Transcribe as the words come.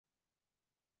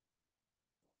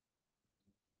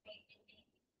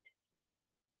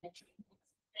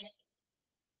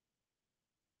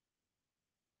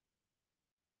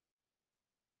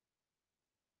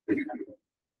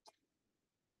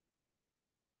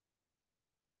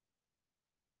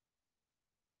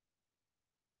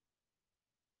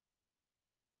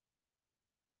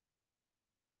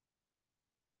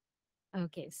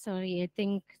Okay, sorry. I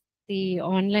think the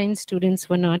online students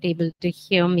were not able to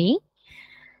hear me.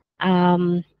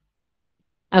 Um,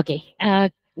 okay.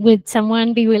 Would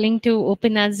someone be willing to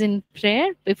open us in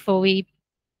prayer before we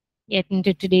get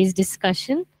into today's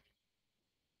discussion?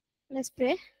 Let's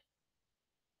pray.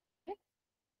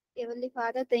 Heavenly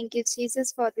Father, thank you,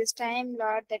 Jesus, for this time,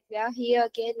 Lord, that we are here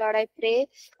again. Lord, I pray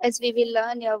as we will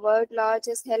learn your word, Lord,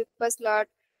 just help us, Lord.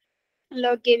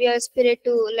 Lord, give your spirit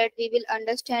to let we will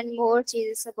understand more,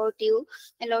 Jesus, about you.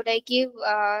 And Lord, I give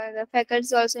the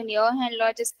faculties also in your hand,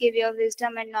 Lord. Just give your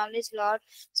wisdom and knowledge, Lord.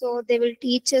 So they will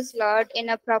teach us, Lord, in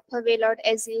a proper way, Lord,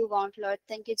 as you want, Lord.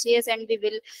 Thank you, Jesus. And we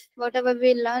will, whatever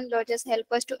we learn, Lord, just help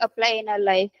us to apply in our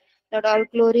life. Lord, all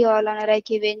glory, all honor I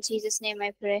give in Jesus' name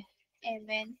I pray.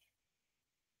 Amen.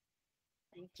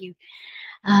 Thank you.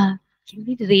 Can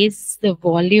we raise the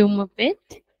volume a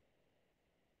bit?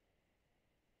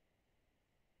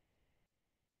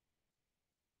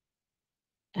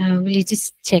 Will you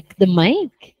just check the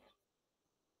mic?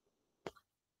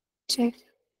 Check.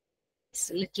 It's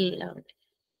a little loud.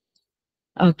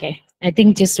 Okay. I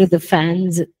think just with the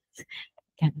fans,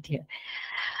 can't hear.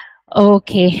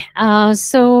 Okay.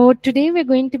 So today we're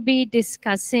going to be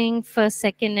discussing first,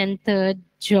 second, and third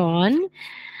John.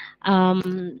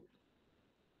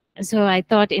 So I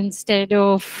thought instead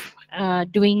of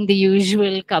doing the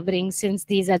usual covering, since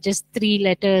these are just 3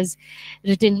 letters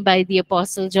written by the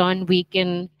Apostle John, we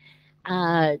can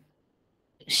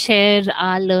share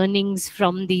our learnings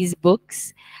from these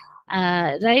books.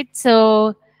 Right?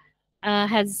 So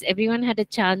has everyone had a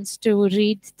chance to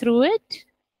read through it?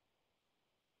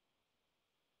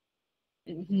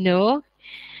 No?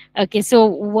 Okay, so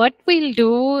what we'll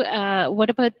do, what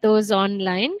about those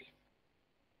online?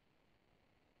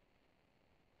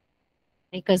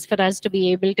 Because for us to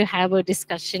be able to have a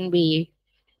discussion, we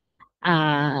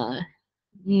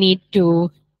need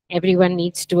to, everyone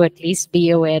needs to at least be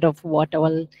aware of what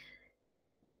all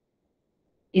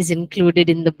is included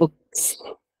in the books.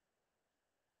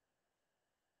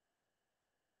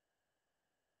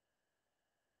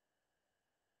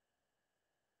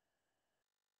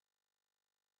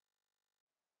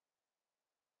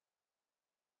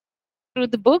 Through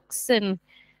the books and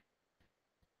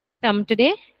come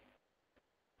today.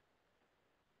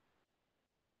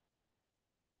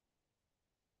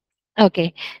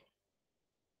 Okay.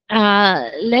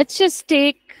 Let's just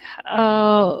take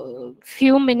a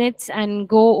few minutes and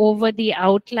go over the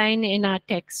outline in our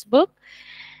textbook.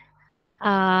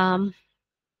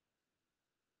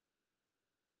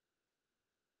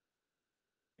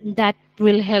 That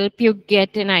will help you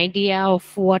get an idea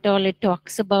of what all it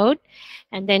talks about,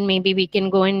 and then maybe we can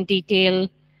go in detail,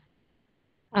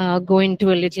 go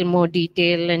into a little more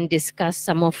detail and discuss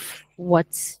some of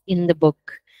what's in the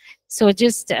book. So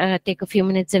just take a few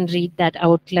minutes and read that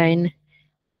outline.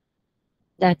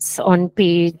 That's on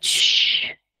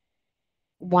page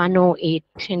 108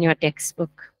 in your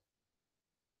textbook.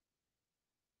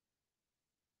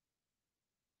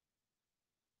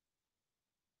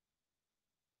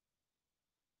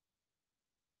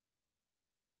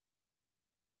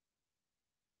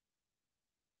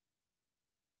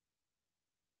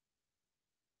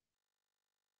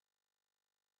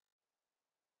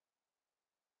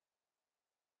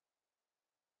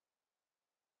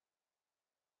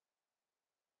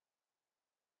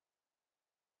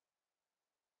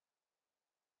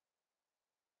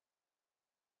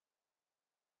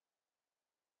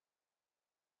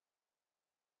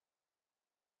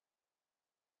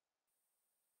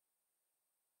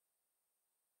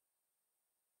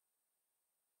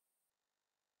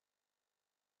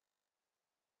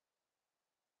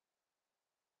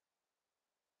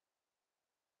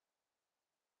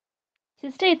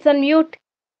 Sister, it's on mute.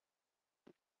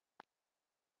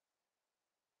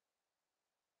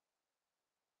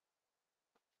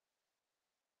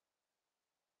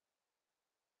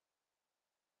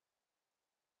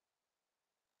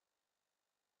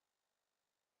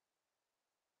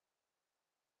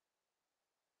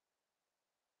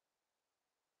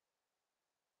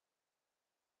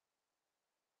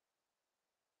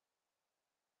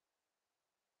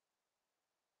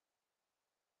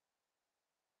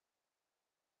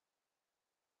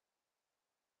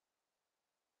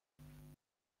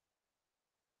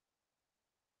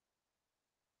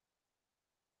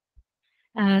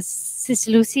 Sis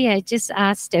Lucy, I just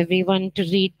asked everyone to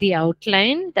read the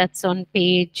outline. That's on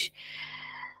page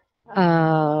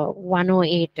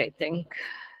 108, I think.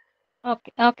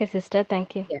 Okay, okay, sister.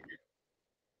 Thank you. Yeah.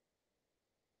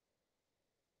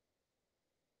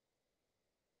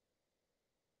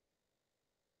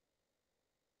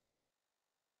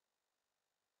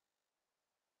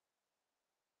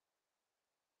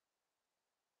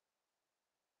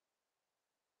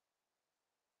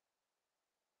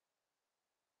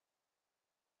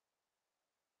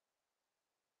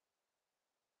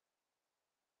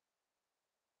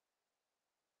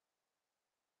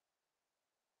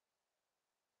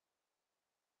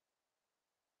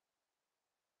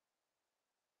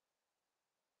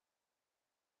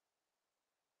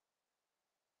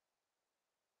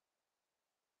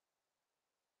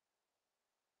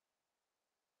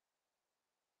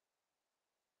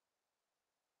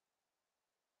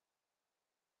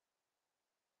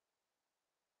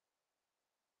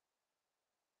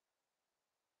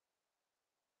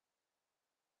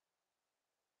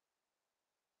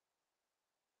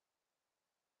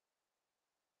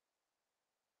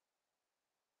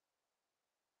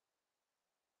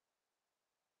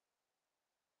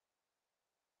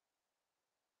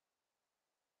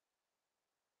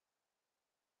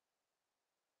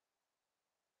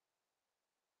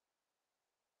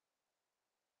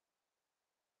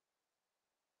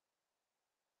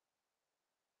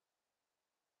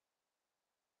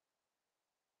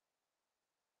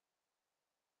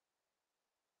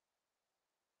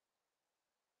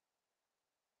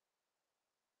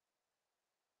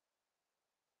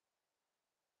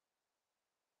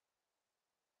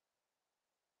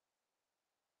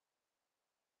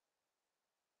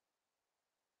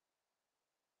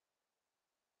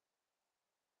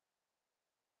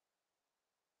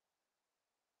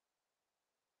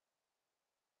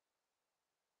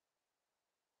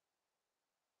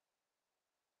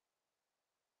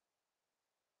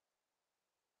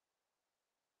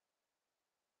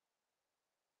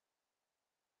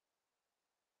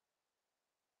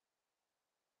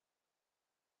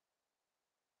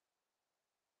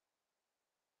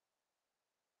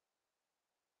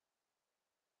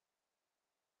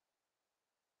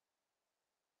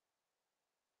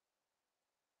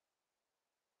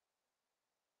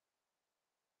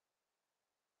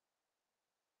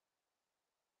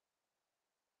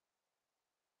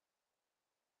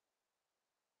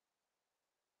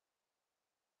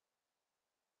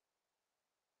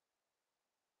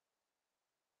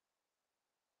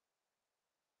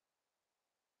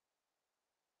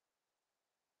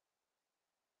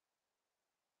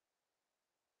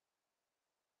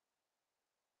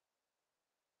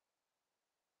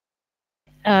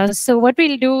 So what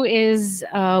we'll do is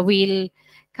we'll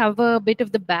cover a bit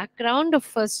of the background of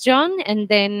First John, and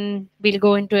then we'll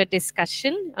go into a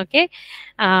discussion. Okay,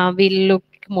 we'll look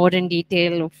more in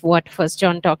detail of what First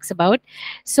John talks about.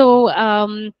 So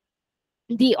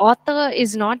the author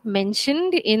is not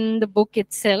mentioned in the book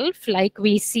itself, like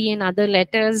we see in other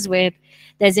letters where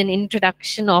there's an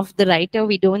introduction of the writer.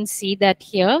 We don't see that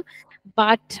here,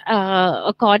 but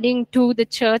according to the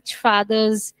church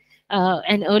fathers,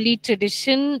 an early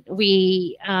tradition,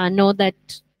 we know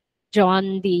that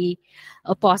John the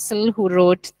apostle, who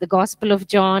wrote the Gospel of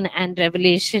John and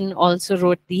Revelation, also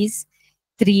wrote these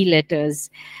three letters.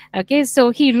 Okay, so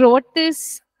he wrote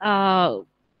this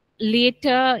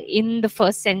later in the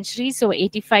first century, so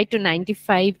 85 to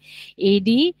 95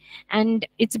 AD. And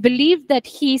it's believed that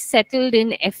he settled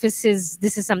in Ephesus.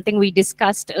 This is something we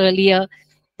discussed earlier,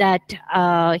 that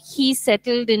he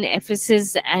settled in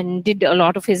Ephesus and did a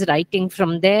lot of his writing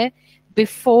from there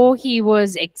before he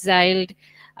was exiled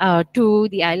to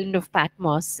the island of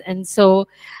Patmos. And so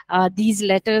these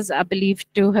letters are believed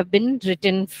to have been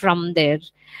written from there.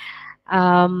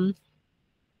 Um,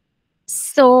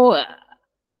 so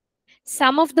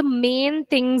some of the main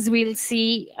things we'll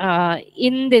see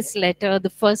in this letter, the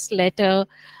first letter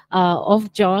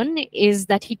of John, is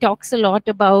that he talks a lot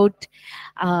about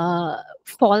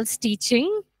false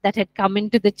teaching that had come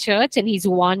into the church, and he's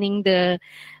warning the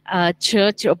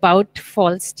church about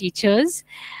false teachers.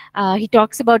 He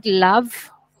talks about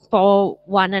love for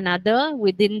one another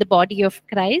within the body of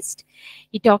Christ.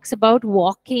 He talks about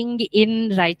walking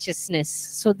in righteousness.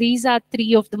 So these are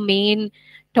three of the main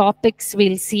topics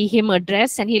we'll see him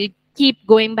address, and he'll keep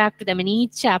going back to them in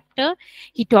each chapter.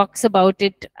 He talks about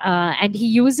it, and he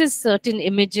uses certain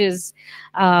images.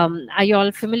 Are you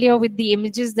all familiar with the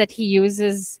images that he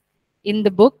uses in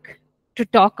the book to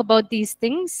talk about these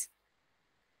things?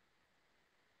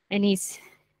 And he's,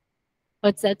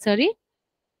 what's that? Sorry.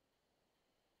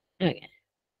 Okay.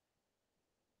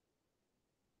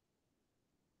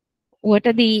 what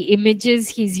are the images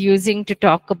he's using to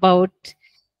talk about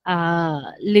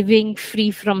living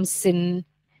free from sin,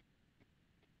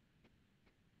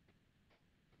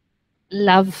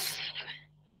 love.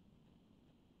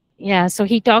 Yeah, so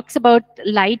he talks about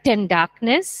light and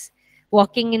darkness,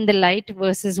 walking in the light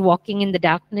versus walking in the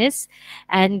darkness.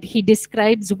 And he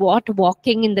describes what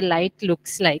walking in the light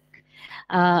looks like.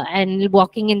 And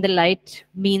walking in the light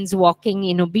means walking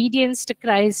in obedience to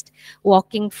Christ,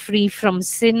 walking free from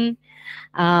sin.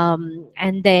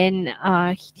 And then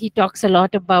he talks a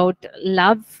lot about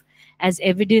love as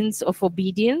evidence of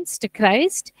obedience to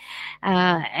Christ.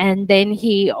 And then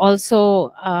he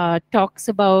also talks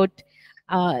about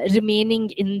remaining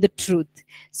in the truth.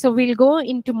 So we'll go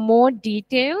into more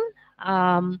detail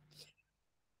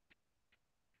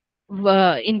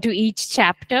into each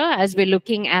chapter as we're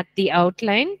looking at the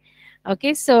outline.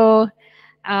 Okay, so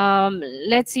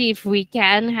let's see if we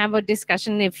can have a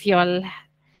discussion. If y'all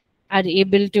are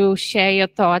able to share your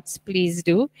thoughts, please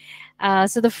do.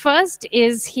 So the first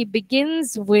is he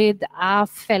begins with our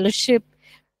fellowship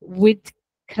with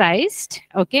Christ.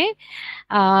 Okay,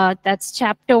 that's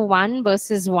chapter 1,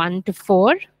 verses 1 to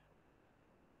 4.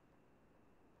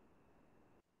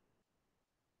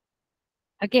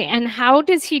 Okay, and how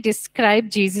does he describe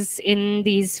Jesus in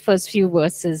these first few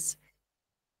verses?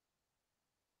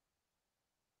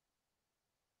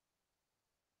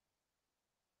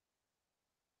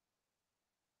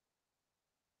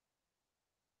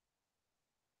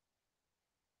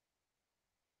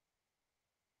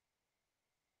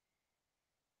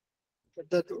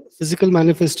 The physical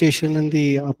manifestation and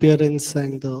the appearance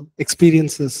and the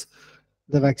experiences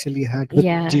they've actually had with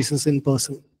Jesus in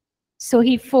person. So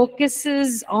he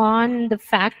focuses on the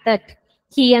fact that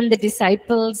he and the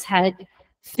disciples had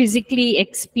physically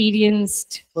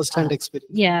experienced First-hand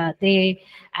experience. Yeah, they,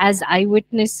 as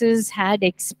eyewitnesses, had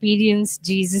experienced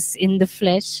Jesus in the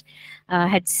flesh,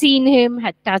 had seen him,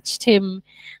 had touched him,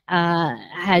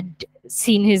 had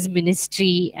seen his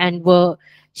ministry, and were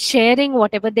sharing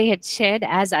whatever they had shared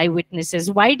as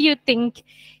eyewitnesses. Why do you think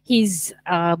he's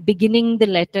beginning the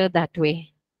letter that way?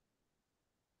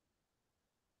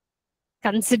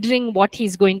 Considering what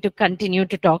he's going to continue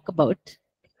to talk about.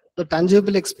 The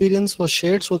tangible experience was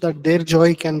shared so that their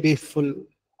joy can be full,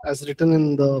 as written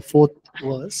in the 4th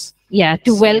verse. Yeah,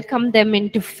 to welcome them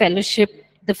into fellowship,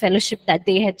 the fellowship that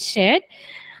they had shared.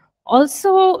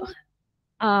 Also,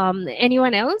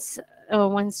 anyone else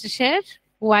wants to share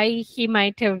why he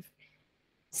might have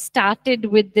started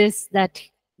with this, that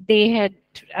they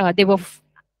were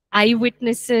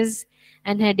eyewitnesses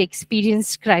and had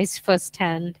experienced Christ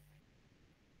firsthand?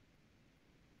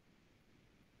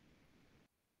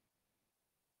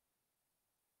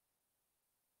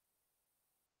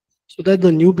 So that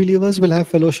the new believers will have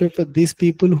fellowship with these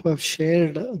people who have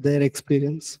shared their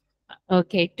experience.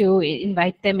 Okay, to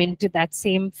invite them into that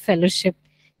same fellowship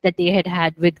that they had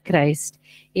had with Christ.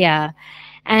 Yeah.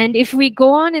 And if we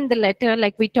go on in the letter,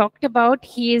 like we talked about,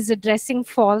 he is addressing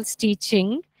false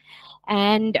teaching.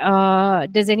 And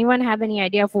does anyone have any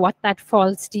idea of what that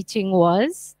false teaching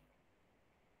was?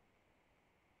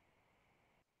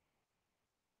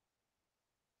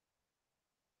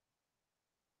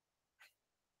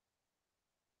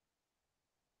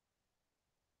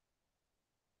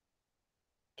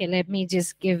 Okay, let me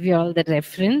just give you all the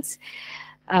reference.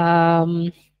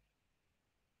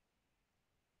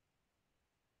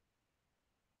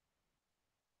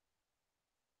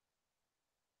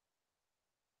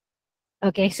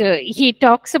 Okay, so he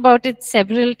talks about it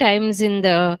several times in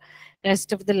the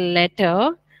rest of the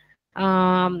letter.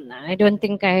 I don't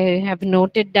think I have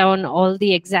noted down all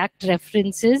the exact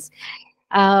references,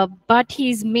 but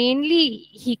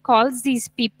he calls these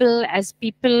people as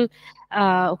people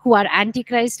who are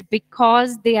antichrist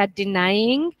because they are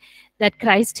denying that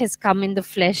Christ has come in the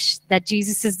flesh, that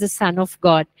Jesus is the Son of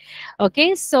God.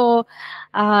 Okay, so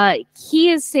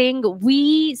he is saying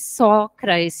we saw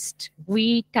Christ,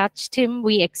 we touched him,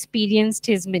 we experienced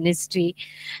his ministry.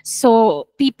 So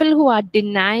people who are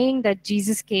denying that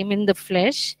Jesus came in the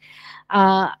flesh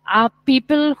are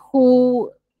people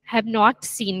who have not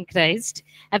seen Christ,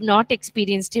 have not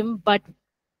experienced him, but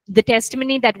the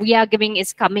testimony that we are giving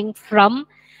is coming from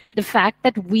the fact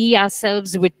that we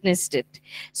ourselves witnessed it.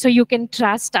 So you can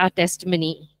trust our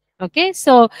testimony. Okay,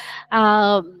 so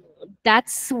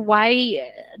that's why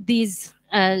these,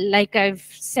 like I've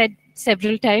said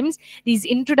several times, these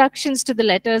introductions to the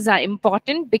letters are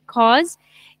important, because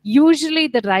usually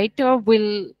the writer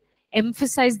will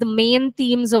emphasize the main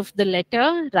themes of the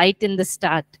letter right in the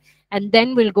start, and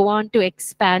then we'll go on to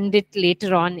expand it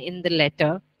later on in the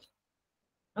letter.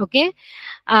 Okay,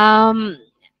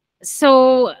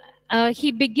 so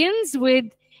he begins with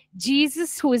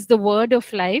Jesus, who is the word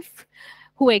of life,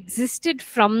 who existed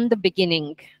from the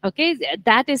beginning. Okay,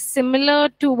 that is similar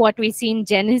to what we see in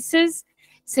Genesis,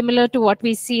 similar to what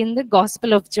we see in the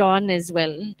Gospel of John as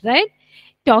well, right?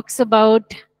 Talks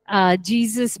about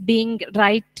Jesus being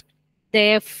right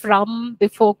there from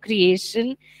before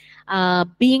creation,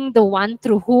 being the one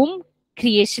through whom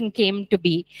creation came to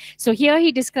be. So here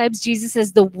he describes Jesus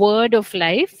as the word of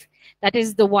life, that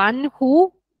is the one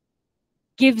who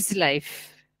gives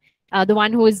life, the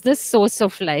one who is the source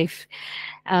of life.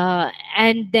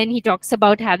 And then he talks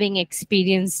about having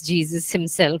experienced Jesus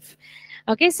himself.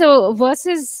 Okay, so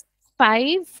verses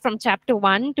 5 from chapter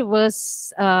 1 to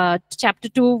chapter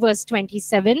 2, verse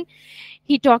 27,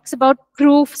 he talks about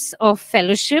proofs of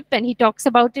fellowship, and he talks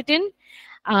about it in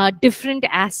different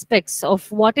aspects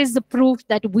of what is the proof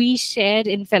that we share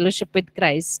in fellowship with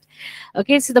Christ.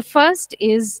 Okay, so the first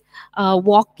is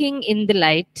walking in the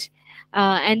light.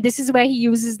 And this is where he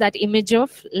uses that image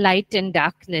of light and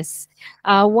darkness.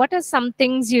 What are some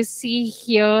things you see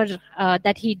here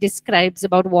that he describes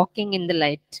about walking in the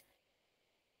light?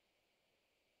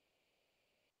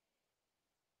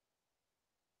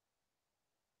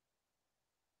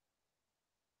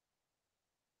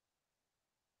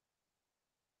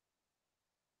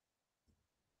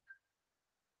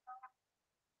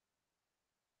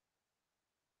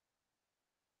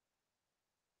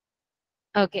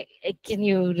 Okay, can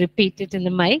you repeat it in the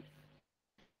mic?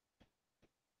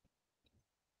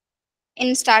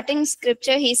 In starting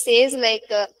scripture, he says like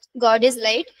God is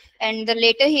light, and the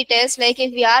later he tells like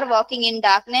if we are walking in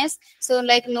darkness, so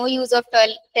like no use of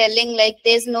telling like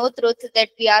there's no truth that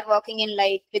we are walking in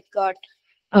light with God.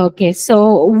 Okay,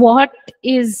 so what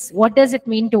does it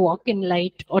mean to walk in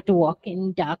light or to walk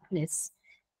in darkness?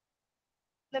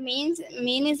 The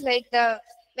mean is like the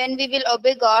when we will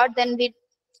obey God, then we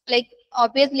like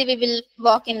obviously we will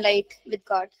walk in light with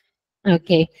God.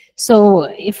 Okay, so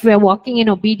if we're walking in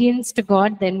obedience to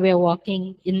God, then we're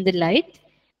walking in the light.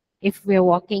 If we're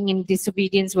walking in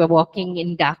disobedience, we're walking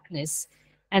in darkness.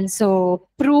 And so,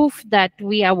 proof that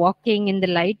we are walking in the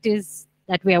light is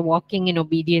that we are walking in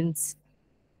obedience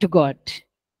to God,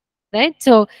 right?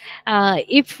 So,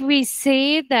 if we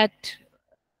say that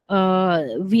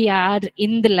we are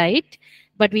in the light,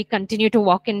 but we continue to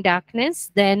walk in darkness,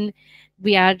 then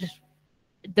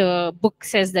the book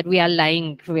says that we are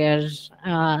lying. We are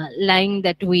lying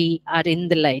that we are in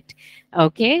the light.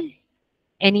 Okay.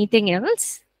 Anything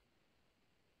else?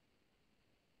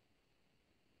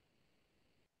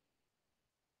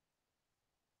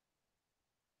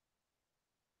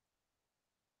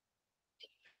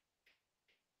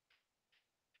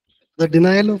 The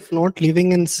denial of not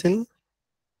living in sin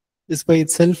is by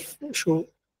itself show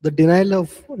the denial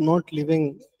of not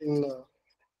living in.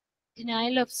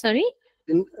 Denial of, sorry?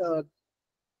 In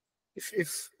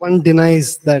if one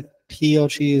denies that he or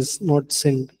she is not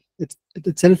sinned, it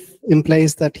itself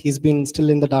implies that he's been still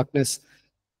in the darkness.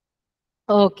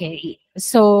 Okay.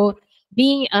 So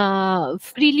being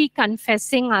freely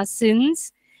confessing our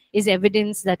sins is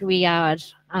evidence that we are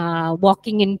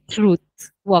walking in truth,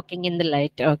 walking in the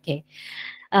light. Okay.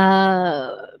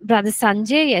 Brother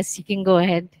Sanjay, yes, you can go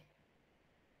ahead.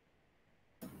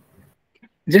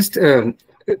 Just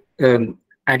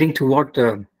adding to what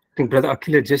I think Brother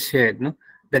Akila just shared, no,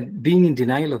 that being in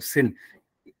denial of sin,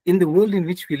 in the world in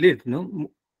which we live, no,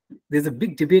 there's a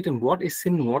big debate on what is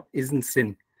sin, what isn't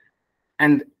sin,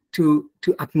 and to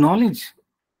acknowledge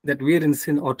that we're in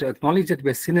sin or to acknowledge that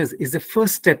we're sinners is the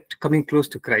first step to coming close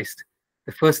to Christ.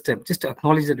 The first step, just to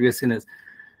acknowledge that we're sinners.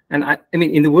 And I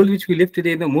mean, in the world which we live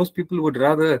today, most people would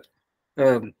rather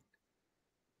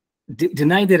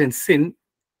deny they're in sin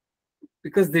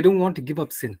because they don't want to give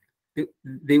up sin.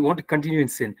 They want to continue in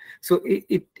sin. So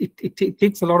it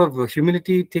takes a lot of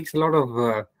humility, it takes a lot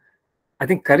of, I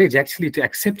think, courage actually to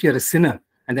accept you're a sinner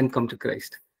and then come to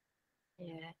Christ.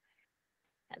 Yeah.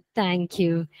 Thank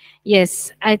you.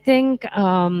 Yes, I think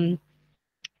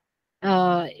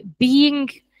being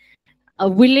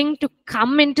willing to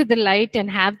come into the light and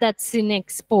have that sin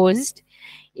exposed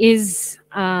is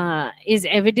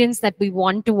evidence that we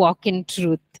want to walk in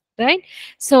truth, right?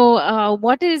 So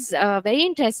what is very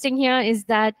interesting here is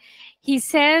that he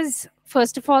says,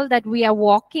 first of all, that we are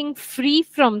walking free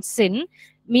from sin,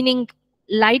 meaning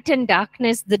light and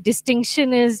darkness. The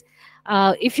distinction is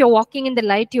if you're walking in the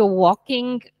light, you're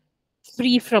walking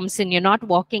free from sin, you're not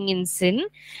walking in sin.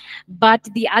 But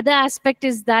the other aspect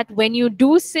is that when you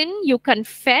do sin, you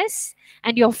confess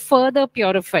and you're further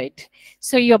purified.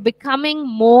 So you're becoming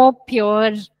more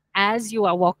pure as you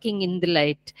are walking in the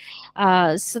light.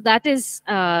 So that is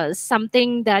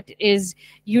something that is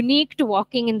unique to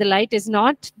walking in the light, is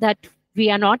not that we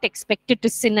are not expected to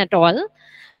sin at all,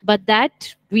 but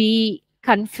that we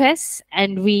confess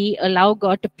and we allow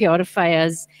God to purify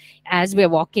us as we're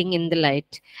walking in the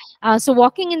light. So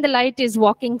walking in the light is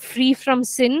walking free from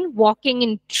sin, walking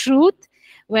in truth,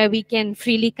 where we can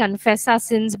freely confess our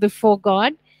sins before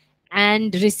God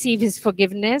and receive his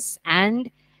forgiveness and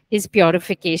his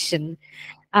purification.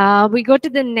 We go to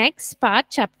the next part,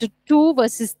 chapter 2,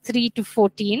 verses 3 to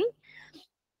 14.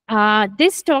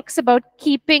 This talks about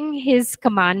keeping his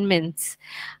commandments.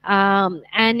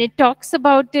 And it talks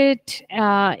about it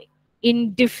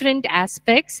in different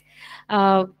aspects.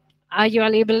 Are you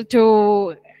all able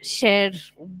to share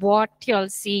what you all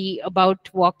see about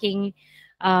walking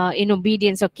in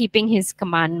obedience or keeping his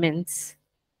commandments?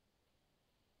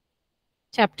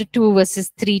 Chapter 2,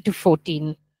 verses 3 to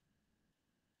 14.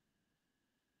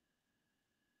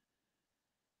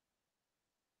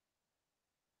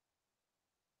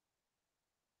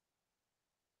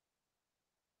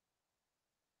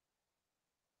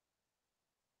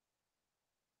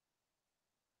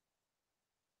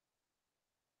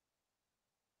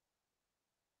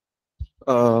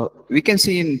 We can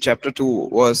see in chapter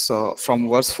 2, from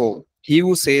verse 4, he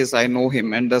who says, I know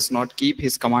him, and does not keep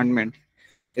his commandment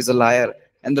is a liar,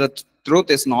 and the truth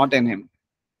is not in him.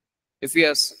 If we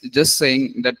are just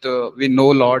saying that we know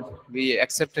Lord, we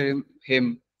accept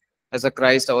him as a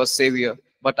Christ, our Savior,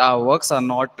 but our works are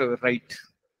not right.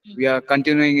 We are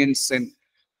continuing in sin.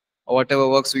 Whatever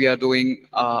works we are doing,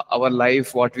 our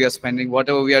life, what we are spending,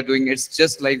 whatever we are doing, it's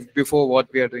just like before what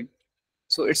we are doing.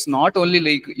 So it's not only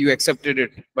like you accepted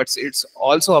it, but it's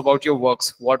also about your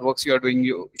works, what works you are doing.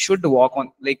 You should walk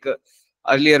on, like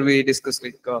earlier we discussed,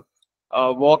 like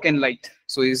walk in light.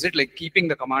 So is it like keeping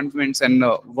the commandments and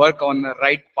work on the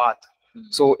right path?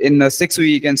 So in 6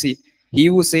 we can see, he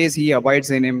who says he abides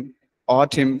in him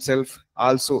ought himself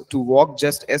also to walk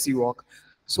just as he walk.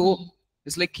 So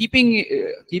it's like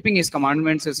keeping his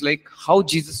commandments is like how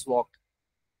Jesus walked.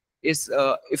 Is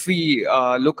if we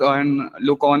look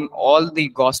on all the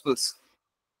gospels,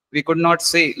 we could not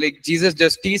say like Jesus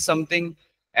just teach something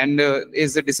and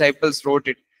his disciples wrote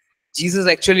it. Jesus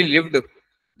actually lived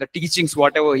the teachings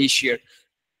whatever he shared.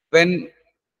 When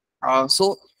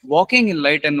so walking in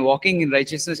light and walking in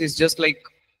righteousness is just like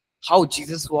how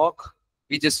Jesus walked.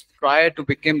 We just try to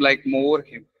become like more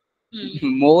him,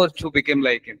 more to become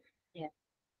like him. Yeah.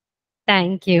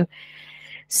 Thank you.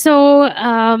 So,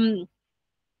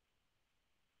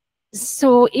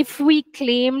 so if we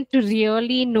claim to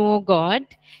really know God,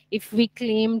 if we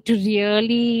claim to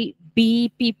really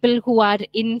be people who are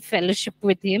in fellowship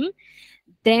with him,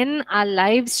 then our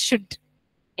lives should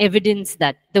evidence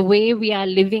that. The way we are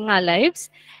living our lives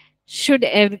should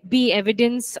be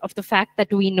evidence of the fact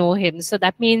that we know him. So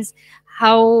that means,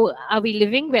 how are we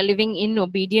living? We're living in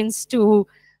obedience to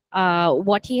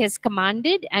what he has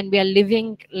commanded, and we are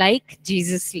living like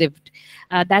Jesus lived.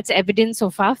 That's evidence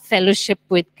of our fellowship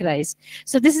with Christ.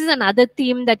 So this is another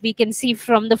theme that we can see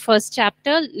from the first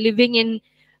chapter, living in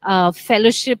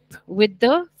fellowship with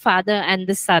the Father and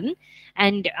the Son.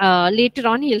 And later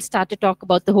on, he'll start to talk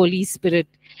about the Holy Spirit.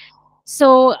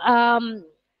 So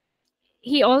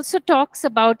he also talks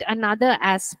about another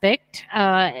aspect.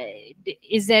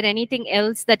 Is there anything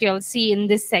else that you'll see in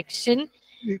this section?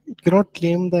 You cannot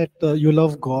claim that you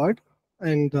love God,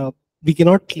 and we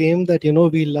cannot claim that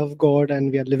we love God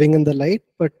and we are living in the light,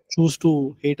 but choose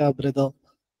to hate our brother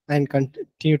and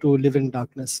continue to live in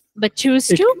darkness. But choose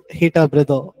to hate our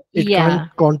brother. It Yeah.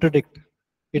 can't contradict.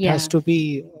 It Yeah. has to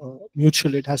be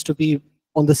mutual. It has to be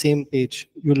on the same page.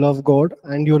 You love God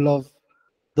and you love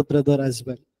the brother as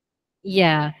well.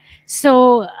 Yeah.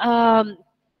 So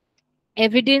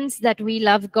evidence that we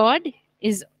love God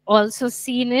is also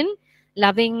seen in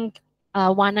loving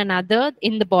one another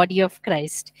in the body of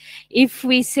Christ. If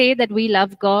we say that we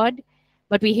love God,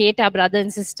 but we hate our brother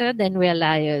and sister, then we are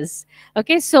liars.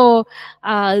 Okay, so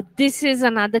this is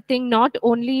another thing, not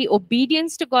only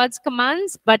obedience to God's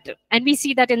commands, and we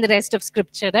see that in the rest of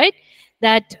scripture, right?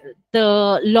 That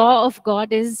the law of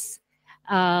God is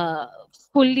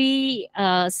fully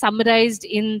summarized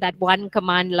in that one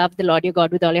command: love the Lord your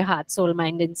God with all your heart, soul,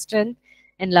 mind, and strength,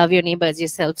 and love your neighbor as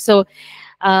yourself. So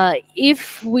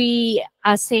if we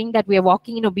are saying that we are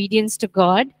walking in obedience to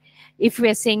God, if we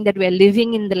are saying that we are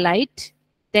living in the light,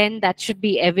 then that should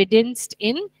be evidenced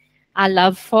in our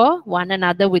love for one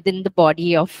another within the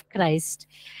body of Christ.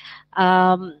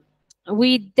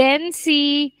 We then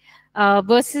see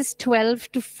verses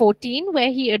 12 to 14,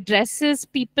 where he addresses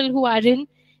people who are in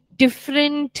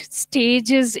different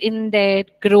stages in their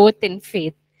growth in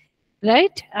faith.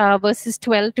 right? Verses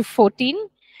 12 to 14.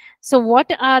 So what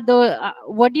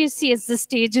do you see as the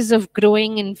stages of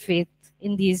growing in faith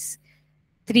in these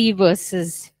 3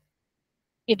 verses?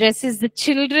 He addresses the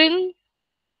children,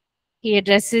 he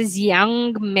addresses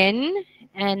young men,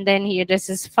 and then he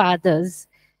addresses fathers.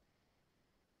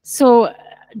 So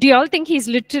do you all think he's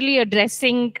literally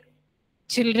addressing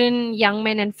children, young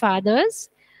men, and fathers?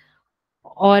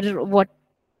 Or what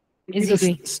is he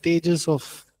doing? Stages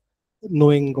of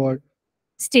knowing God.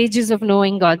 Stages of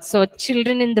knowing God. So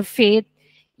children in the faith,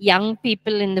 young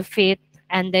people in the faith,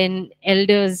 and then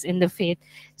elders in the faith.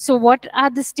 So what are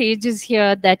the stages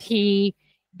here that he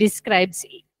describes?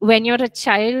 When you're a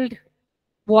child,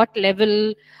 what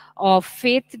level of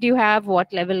faith do you have?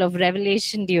 What level of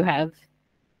revelation do you have?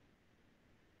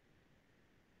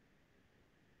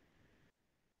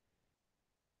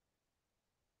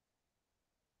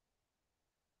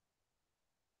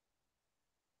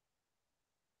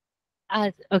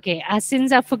 Okay, our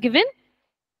sins are forgiven.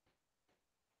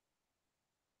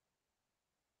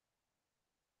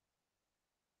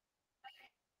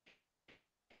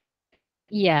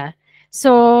 Yeah.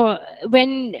 So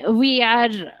when we are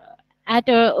at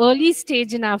an early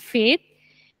stage in our faith,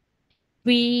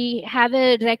 we have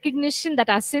a recognition that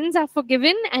our sins are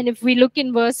forgiven. And if we look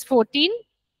in verse 14,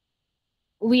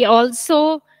 we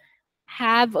also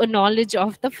have a knowledge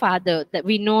of the Father, that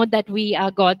we know that we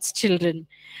are God's children.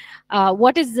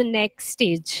 What is the next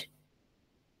stage?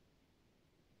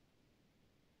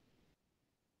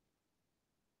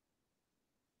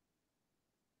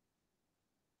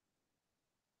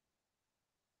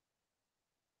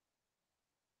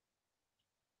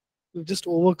 You've just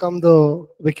overcome the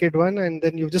wicked one, and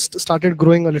then you've just started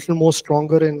growing a little more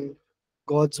stronger in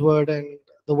God's word, and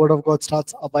the word of God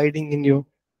starts abiding in you.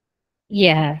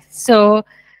 Yeah. So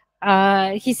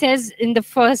he says in the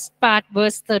first part,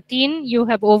 verse 13, you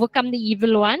have overcome the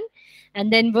evil one.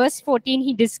 And then verse 14,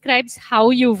 he describes how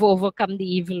you've overcome the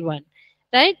evil one,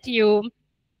 right? You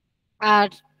are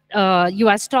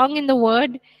strong in the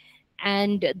word,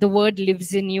 and the word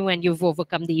lives in you, and you've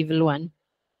overcome the evil one.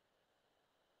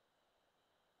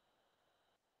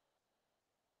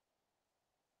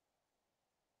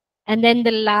 And then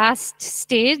the last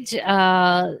stage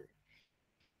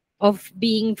of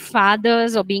being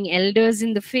fathers or being elders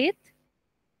in the faith.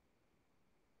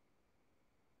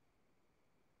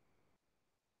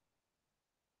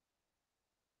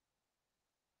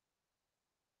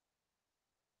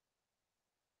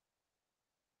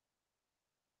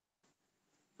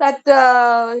 That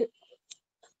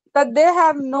that they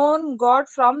have known God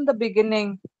from the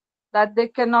beginning, that they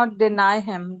cannot deny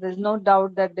him. There's no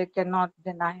doubt that they cannot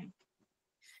deny him.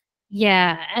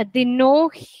 Yeah, they know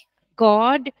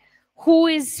God who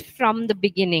is from the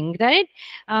beginning, right?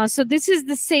 So this is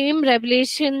the same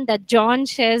revelation that John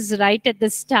shares right at the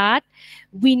start.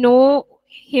 We know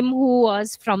him who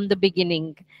was from the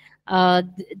beginning.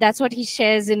 That's what he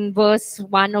shares in verse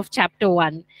 1 of chapter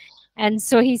 1. And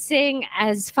so he's saying,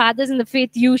 as fathers in the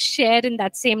faith, you share in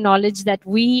that same knowledge that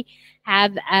we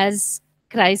have as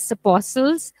Christ's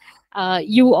apostles.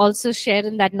 You also share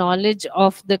in that knowledge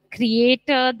of the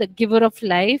Creator, the giver of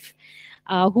life,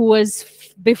 who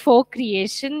was before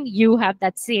creation. You have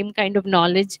that same kind of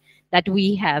knowledge that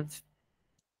we have.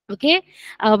 Okay,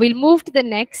 we'll move to the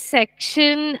next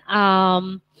section.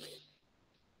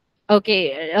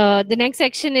 Okay, the next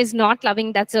section is not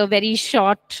loving. That's a very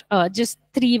short, just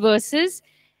 3 verses.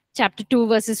 Chapter 2,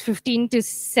 verses 15 to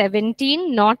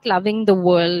 17, not loving the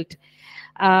world.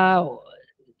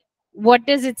 What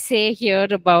does it say here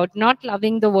about not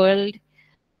loving the world,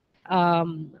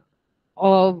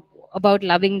 or about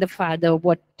loving the Father?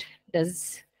 What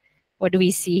do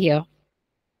we see here?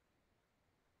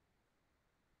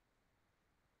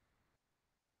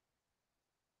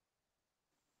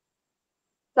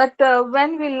 That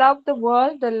when we love the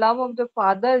world, the love of the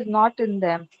Father is not in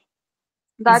them.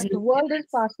 That the world is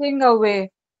passing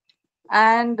away,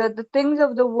 and the things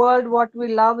of the world, what we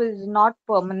love, is not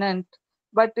permanent.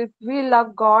 But if we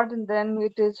love God, then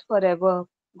it is forever.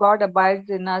 God abides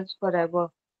in us forever.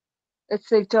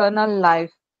 It's eternal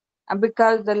life. And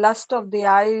because the lust of the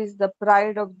eyes, the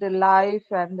pride of the life,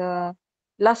 and the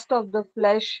lust of the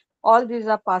flesh, all these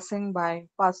are passing by,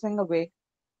 passing away.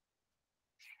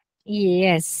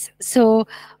 Yes. So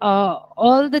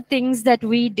all the things that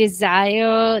we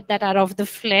desire that are of the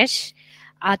flesh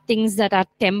are things that are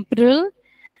temporal,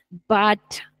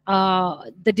 but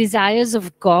the desires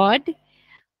of God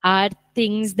are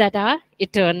things that are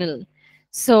eternal.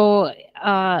 So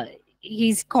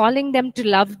he's calling them to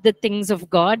love the things of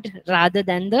God rather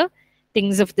than the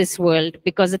things of this world,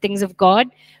 because the things of God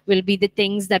will be the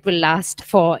things that will last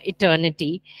for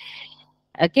eternity.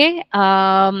 Okay.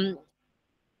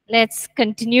 Let's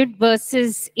continue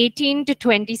verses 18 to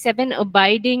 27,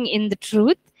 abiding in the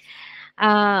truth.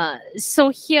 So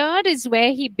here is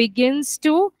where he begins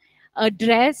to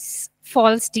address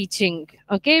false teaching,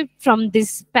 okay, from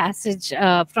this passage,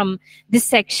 from this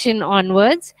section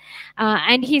onwards.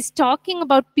 And he's talking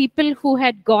about people who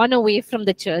had gone away from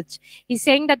the church. He's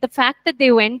saying that the fact that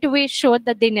they went away showed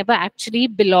that they never actually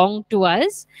belonged to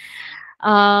us.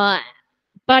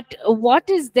 But what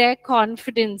is their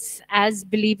confidence as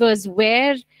believers?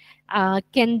 Where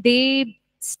can they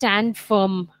stand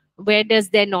firm? Where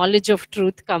does their knowledge of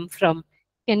truth come from?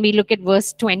 Can we look at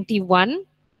verse 21?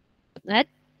 That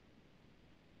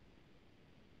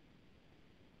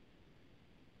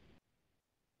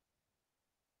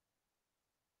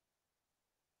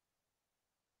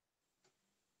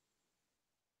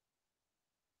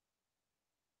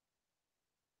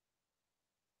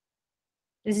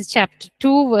this is chapter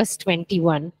 2, verse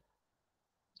 21.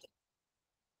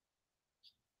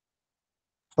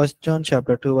 First John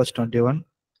chapter 2 verse 21.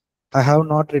 I have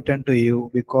not written to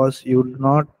you because you do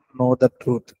not know the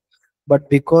truth, but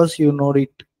because you know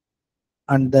it,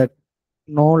 and that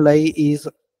no lie is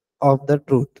of the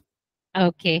truth.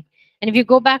 Okay. And if you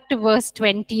go back to verse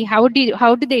 20, how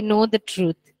do they know the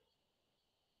truth?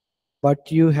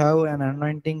 But you have an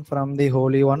anointing from the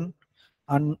Holy One,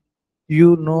 and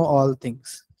you know all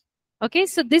things. Okay,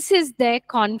 so this is their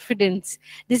confidence.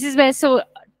 This is where, so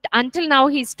until now,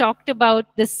 he's talked about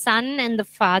the Son and the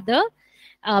Father,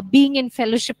 being in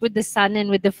fellowship with the Son and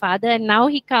with the Father. And now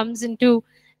he comes into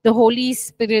the Holy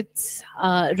Spirit's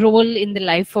role in the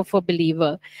life of a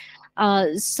believer.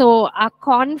 So our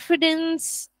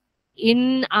confidence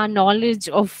in our knowledge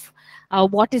of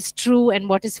what is true and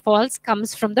what is false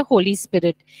comes from the Holy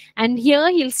Spirit. And here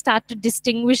he'll start to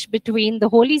distinguish between the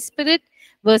Holy Spirit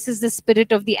versus the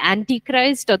spirit of the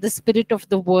Antichrist or the spirit of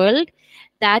the world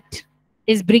that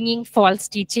is bringing false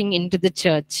teaching into the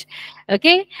church.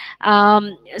 Okay,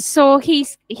 so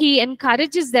he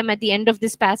encourages them at the end of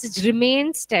this passage,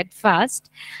 remain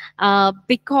steadfast,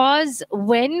 because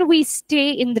when we stay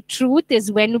in the truth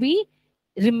is when we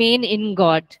remain in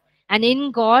God, and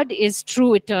in God is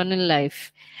true eternal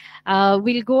life.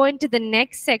 We'll go into the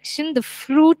next section, the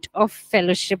fruit of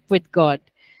fellowship with God.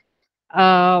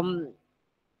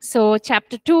 So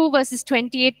chapter 2, verses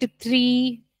 28 to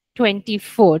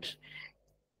 3:24.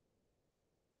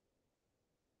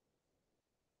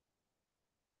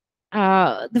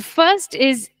 The first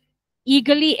is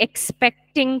eagerly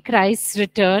expecting Christ's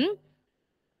return.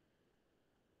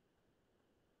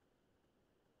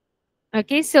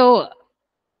 Okay, so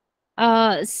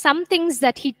some things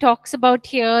that he talks about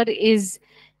here is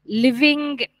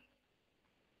living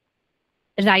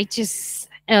righteous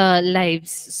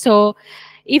lives. So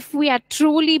if we are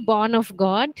truly born of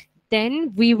God,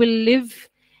 then we will live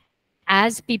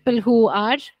as people who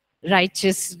are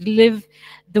righteous, live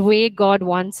the way God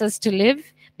wants us to live,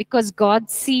 because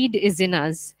God's seed is in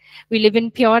us. We live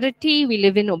in purity, we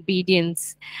live in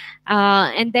obedience.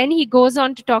 And then he goes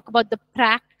on to talk about the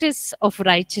practice of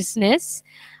righteousness.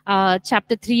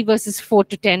 Chapter 3, verses 4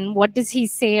 to 10. What does he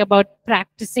say about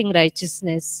practicing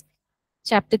righteousness?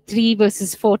 Chapter 3,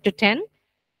 verses 4 to 10.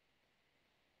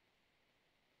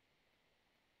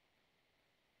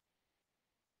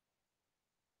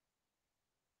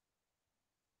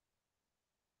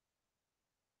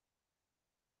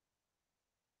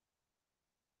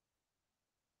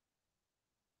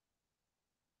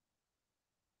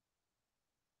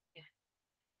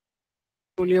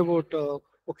 Only about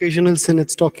occasional sin.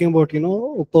 It's talking about,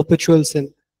 perpetual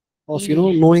sin of, Yeah.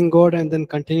 knowing God and then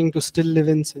continuing to still live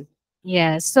in sin.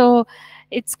 Yeah, so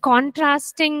it's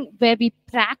contrasting where we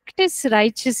practice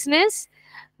righteousness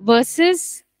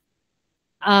versus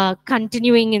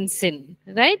continuing in sin,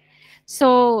 right?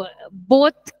 So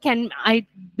both can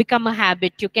become a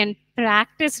habit. You can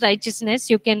practice righteousness,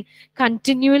 you can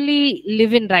continually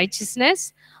live in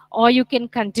righteousness, or you can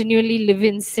continually live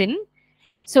in sin.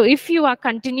 So if you are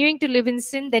continuing to live in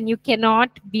sin, then you cannot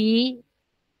be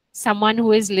someone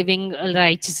who is living a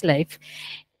righteous life.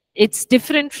 It's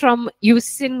different from you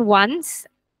sin once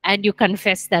and you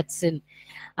confess that sin.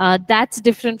 That's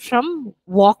different from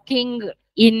walking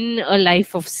in a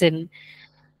life of sin.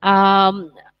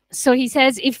 So he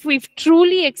says, if we've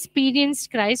truly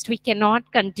experienced Christ, we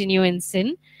cannot continue in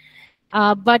sin.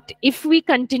 But if we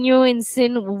continue in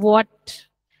sin, what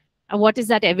is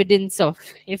that evidence of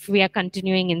if we are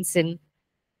continuing in sin?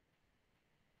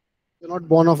 You're not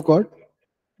born of God.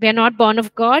 We are not born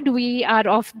of God. We are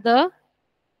of the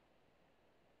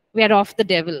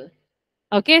devil.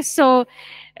 Okay, so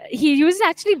he uses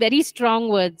actually very strong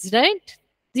words, right?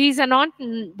 These are not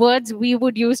words we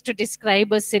would use to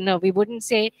describe a sinner. We wouldn't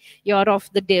say you're of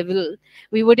the devil.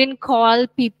 We wouldn't call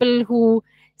people who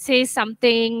say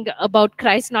something about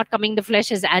Christ not coming in the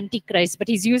flesh as antichrist, but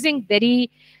he's using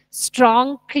very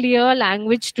strong, clear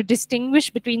language to distinguish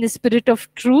between the spirit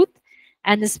of truth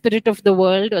and the spirit of the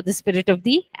world, or the spirit of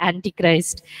the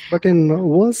antichrist. But in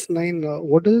verse 9,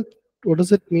 what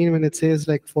does it mean when it says,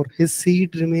 like, for his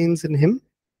seed remains in him?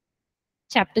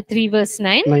 Chapter 3, verse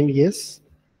 9. 9, yes.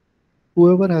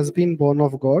 Whoever has been born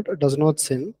of God does not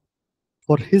sin,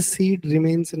 for his seed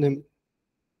remains in him.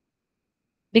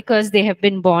 Because they have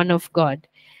been born of God,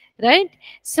 right?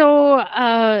 So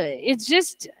it's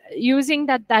just using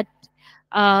that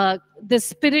the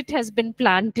spirit has been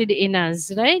planted in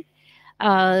us, right?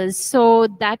 So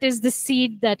that is the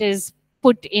seed that is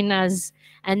put in us,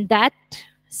 and that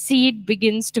seed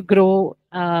begins to grow,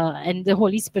 and the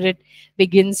Holy Spirit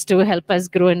begins to help us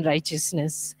grow in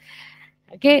righteousness.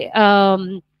 Okay.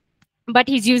 But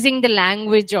he's using the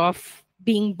language of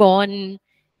being born,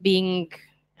 being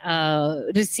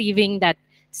receiving that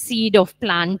seed of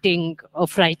planting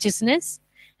of righteousness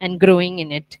and growing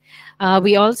in it.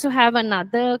 We also have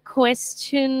another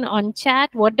question on chat.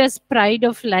 What does pride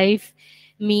of life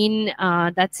mean?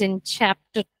 That's in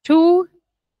chapter 2,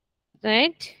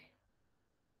 right?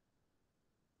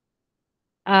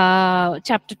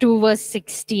 Chapter 2, verse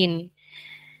 16.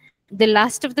 The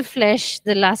lust of the flesh,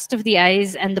 the lust of the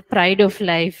eyes, and the pride of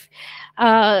life.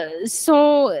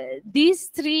 So these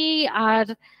three are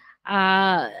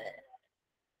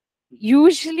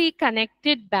usually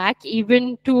connected back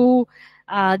even to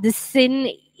the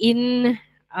sin in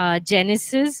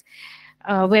Genesis,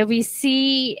 where we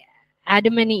see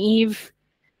Adam and Eve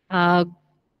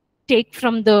take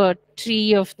from the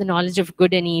tree of the knowledge of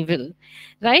good and evil,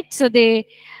 right? So they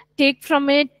take from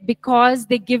it because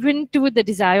they give in to the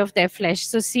desire of their flesh.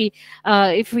 So see,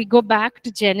 if we go back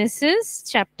to Genesis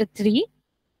chapter 3,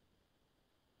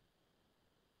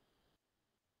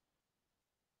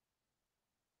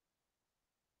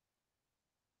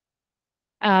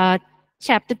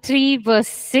 chapter 3, verse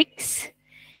 6,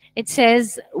 it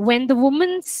says, when the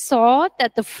woman saw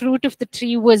that the fruit of the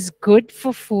tree was good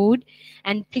for food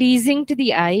and pleasing to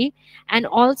the eye, and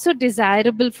also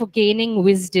desirable for gaining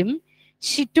wisdom,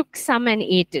 she took some and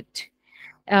ate it.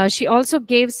 She also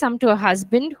gave some to her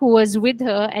husband who was with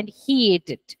her, and he ate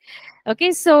it.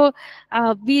 Okay, so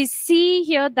we see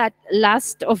here that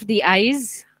lust of the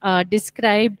eyes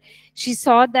described. She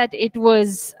saw that it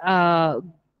was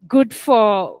good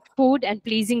for food and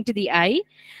pleasing to the eye.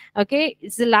 Okay,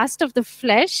 it's the lust of the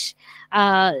flesh,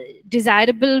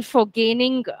 desirable for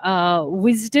gaining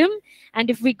wisdom.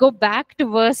 And if we go back to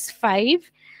verse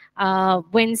 5,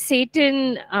 when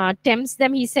Satan tempts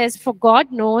them, he says, for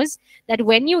God knows that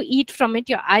when you eat from it,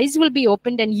 your eyes will be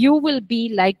opened and you will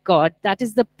be like God. That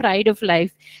is the pride of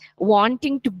life,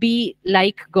 wanting to be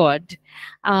like God.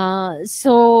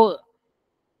 So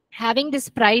having this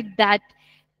pride that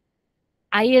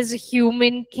I as a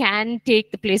human can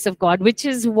take the place of God, which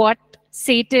is what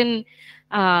Satan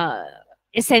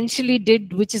essentially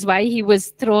did, which is why he was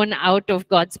thrown out of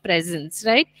God's presence,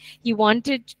 right? He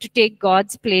wanted to take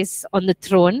God's place on the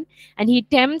throne, and he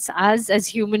tempts us as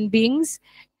human beings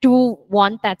to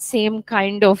want that same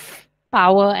kind of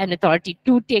power and authority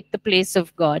to take the place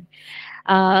of God.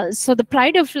 So the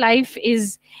pride of life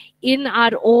is in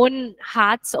our own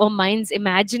hearts or minds,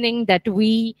 imagining that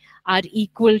we are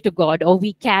equal to God, or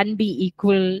we can be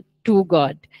equal to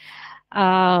God.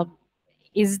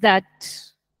 Is that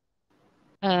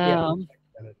Yeah.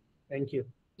 Thank you.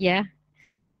 yeah?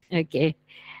 Okay.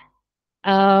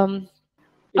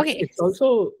 Okay. It's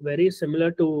also very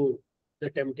similar to the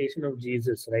temptation of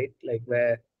Jesus, right? Like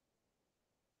where,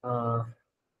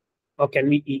 or can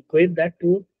we equate that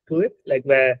to it? Like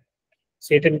where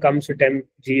Satan comes to tempt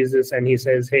Jesus and he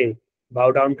says, "Hey,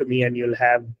 bow down to me and you'll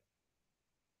have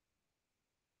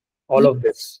all of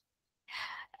this."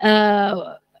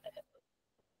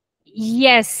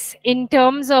 Yes, in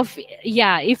terms of,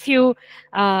 yeah, if you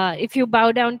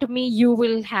bow down to me, you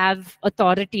will have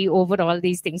authority over all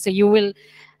these things. So you will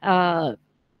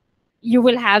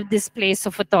have this place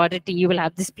of authority, you will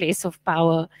have this place of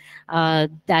power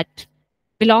that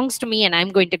belongs to me, and I'm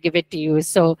going to give it to you.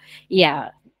 So yeah,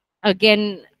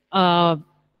 again,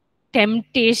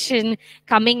 temptation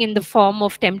coming in the form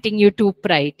of tempting you to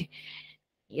pride.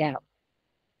 Yeah.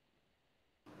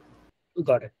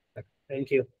 Got it.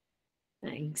 Thank you.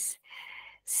 Thanks.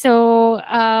 So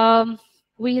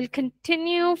we'll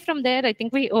continue from there. I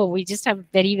think we just have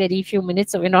very, very few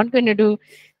minutes, so we're not going to do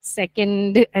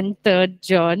 2nd and 3rd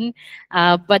John,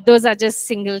 but those are just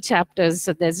single chapters,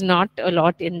 so there's not a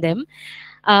lot in them.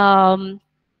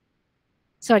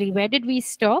 Sorry, where did we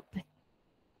stop?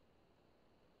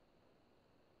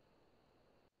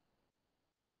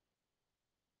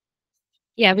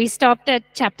 Yeah, we stopped at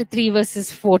chapter 3,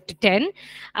 verses 4 to 10.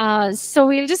 So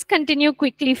we'll just continue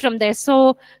quickly from there.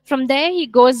 So from there, he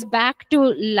goes back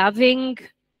to loving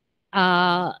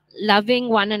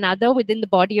one another within the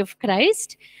body of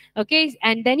Christ. Okay,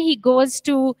 and then he goes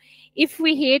to, if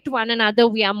we hate one another,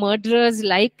 we are murderers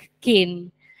like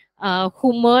Cain,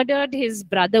 who murdered his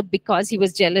brother because he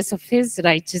was jealous of his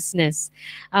righteousness.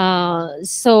 He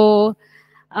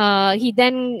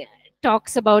then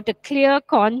talks about a clear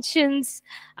conscience,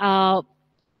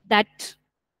 that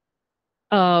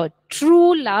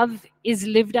true love is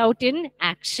lived out in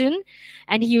action.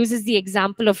 And he uses the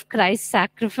example of Christ's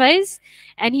sacrifice.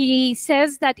 And he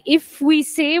says that if we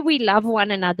say we love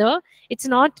one another, it's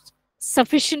not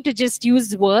sufficient to just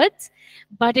use words,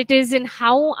 but it is in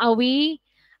how are we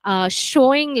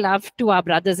showing love to our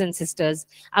brothers and sisters.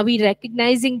 Are we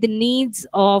recognizing the needs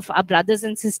of our brothers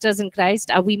and sisters in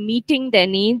Christ? Are we meeting their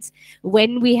needs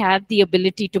when we have the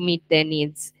ability to meet their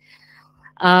needs?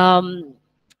 And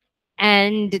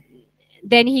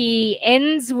then he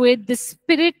ends with the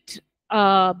Spirit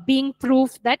being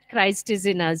proof that Christ is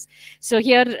in us. So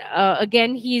here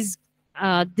again, he's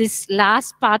this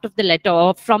last part of the letter,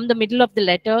 or from the middle of the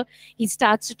letter, he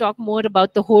starts to talk more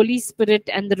about the Holy Spirit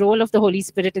and the role of the Holy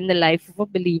Spirit in the life of a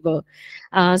believer.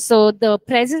 So the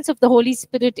presence of the Holy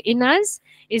Spirit in us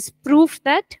is proof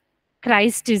that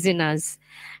Christ is in us.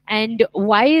 And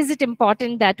why is it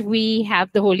important that we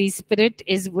have the Holy Spirit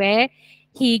is where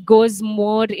he goes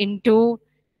more into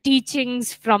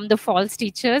teachings from the false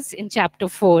teachers in chapter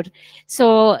 4.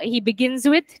 So he begins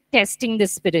with testing the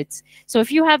spirits. So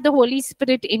if you have the Holy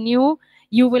Spirit in you,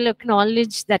 you will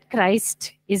acknowledge that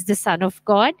Christ is the Son of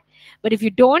God. But if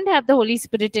you don't have the Holy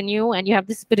Spirit in you and you have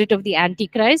the spirit of the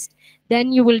Antichrist,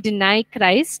 then you will deny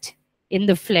Christ in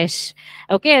the flesh.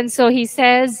 Okay, and so he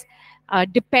says,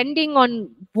 depending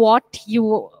on what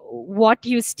you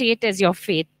state as your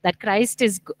faith, that Christ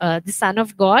is the Son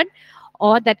of God,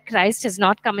 or that Christ has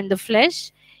not come in the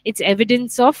flesh, it's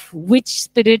evidence of which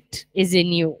spirit is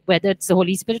in you, whether it's the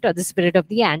Holy Spirit or the spirit of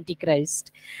the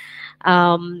Antichrist.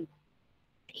 And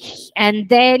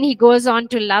then he goes on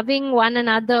to loving one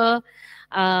another,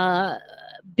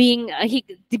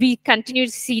 we continue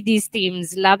to see these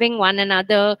themes, loving one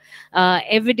another.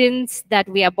 Evidence that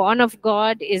we are born of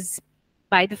God is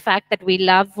by the fact that we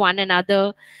love one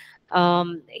another.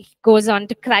 He goes on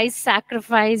to Christ's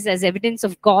sacrifice as evidence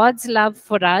of God's love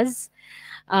for us.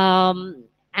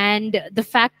 And the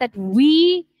fact that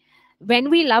when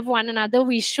we love one another,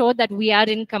 we show that we are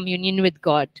in communion with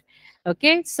God.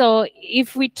 Okay, so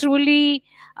if we truly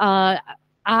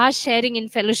are sharing in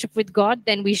fellowship with God,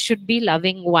 then we should be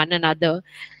loving one another.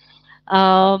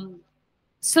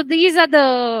 So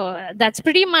that's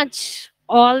pretty much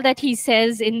all that he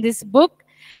says in this book.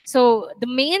 So the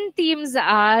main themes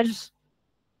are,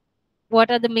 what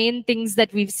are the main things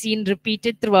that we've seen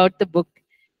repeated throughout the book?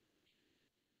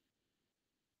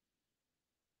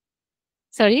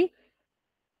 Sorry?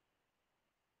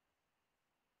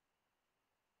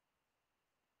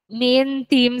 Main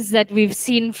themes that we've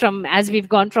seen from as we've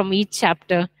gone from each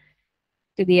chapter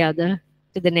to the other,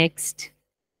 to the next.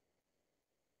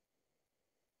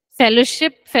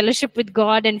 Fellowship with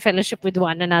God and fellowship with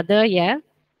one another, yeah.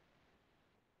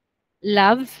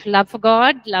 Love for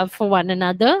God, love for one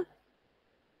another.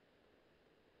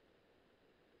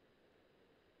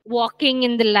 Walking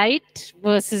in the light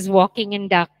versus walking in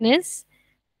darkness.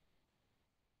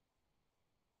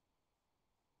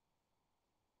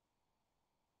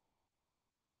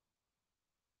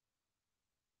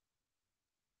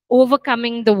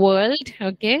 Overcoming the world,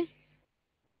 okay.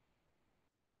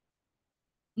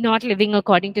 Not living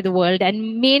according to the world.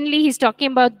 And mainly he's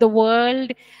talking about the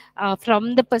world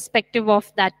from the perspective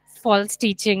of that false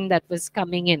teaching that was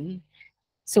coming in.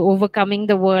 So overcoming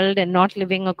the world and not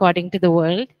living according to the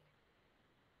world.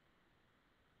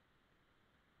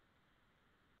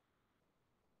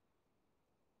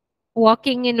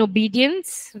 Walking in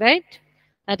obedience, right?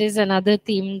 That is another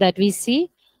theme that we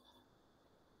see.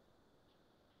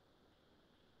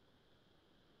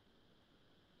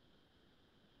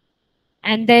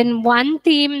 And then one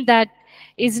theme that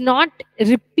is not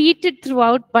repeated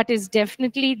throughout, but is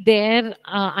definitely there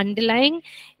underlying,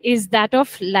 is that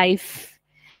of life.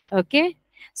 Okay,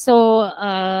 so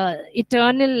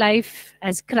eternal life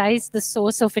as Christ, the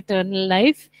source of eternal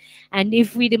life. And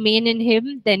if we remain in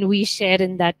him, then we share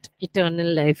in that eternal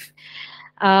life.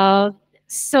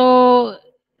 So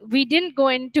we didn't go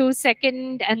into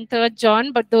 2nd and 3rd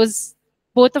John, but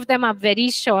both of them are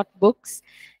very short books.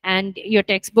 and your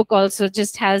textbook also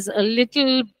just has a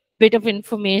little bit of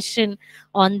information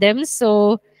on them.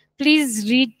 So please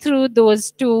read through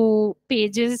those 2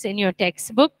 pages in your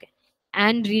textbook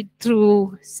and read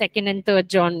through 2nd and 3rd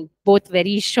John, both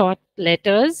very short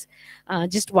letters,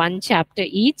 just 1 chapter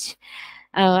each.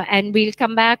 And we'll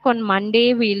come back on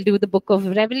Monday. We'll do the book of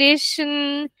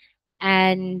Revelation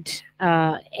and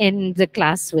end the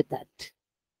class with that.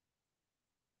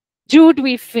 Jude,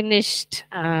 we finished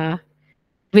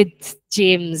with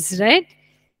James, right?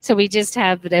 So we just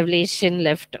have Revelation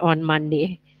left on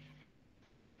Monday.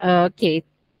 Okay.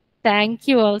 Thank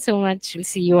you all so much. We'll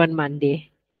see you on Monday.